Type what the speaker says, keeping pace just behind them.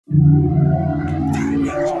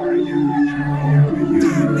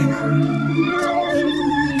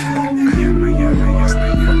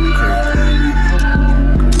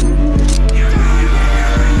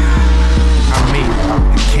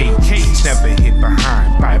Never hid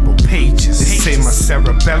behind Bible pages. They say my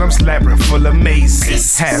cerebellum's labyrinth full of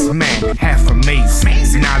mazes. Half man, half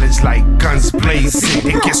amazing. Knowledge like guns blazing.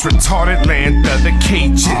 It gets retarded, land other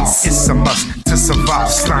cages. It's a must to survive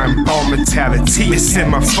slime ball mentality. It's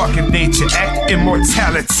in my fucking nature, act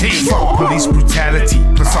immortality. Fuck police brutality,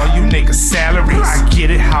 plus all you niggas salaries. I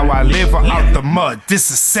get it how I live out the mud.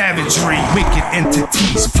 This is savagery. Wicked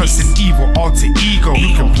entities, plus an evil alter ego.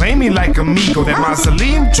 You can play me like amigo. That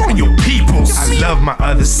mausoleum, join your peoples. I love my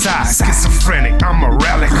other side, schizophrenic, I'm a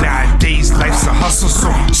relic. Nowadays life's a hustle, so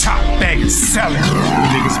we chop, bag, and sell it. You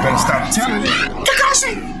niggas better stop telling it.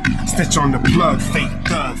 Kakashi! Stitch on the plug, fake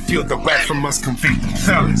thug. Feel the rap from us convicted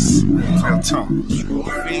fellas. Real talk.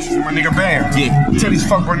 My nigga Bam. Yeah. Tell these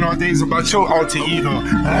fuck Bernardes about your alter ego.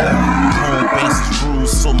 Home base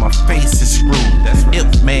rules, so my face is screwed.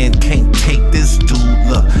 If man can't take this dude,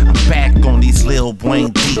 look, I'm back on these Lil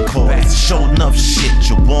Wayne decoys. Show enough shit,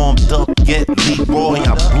 you warmed up yet, Leroy.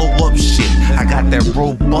 I blow up shit. I got that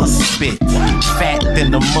robust spit, fat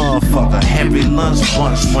than the motherfucker. Heavy lunch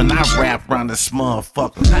bunch when I rap round this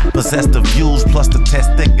motherfucker. Possess the views plus the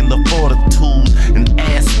testicular fortitude and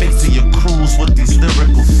aspects of your cruise with these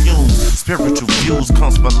lyrical fumes. Spiritual views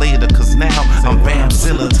comes for later, cause now I'm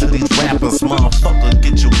Bamzilla to these rappers. Motherfucker,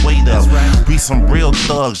 get your weight up. We some real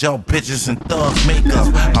thugs, y'all bitches and thug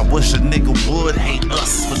makeup. I wish a nigga would hate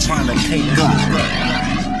us for trying to cake up.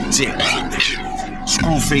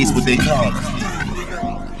 Screw face what they call it.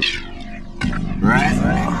 Right?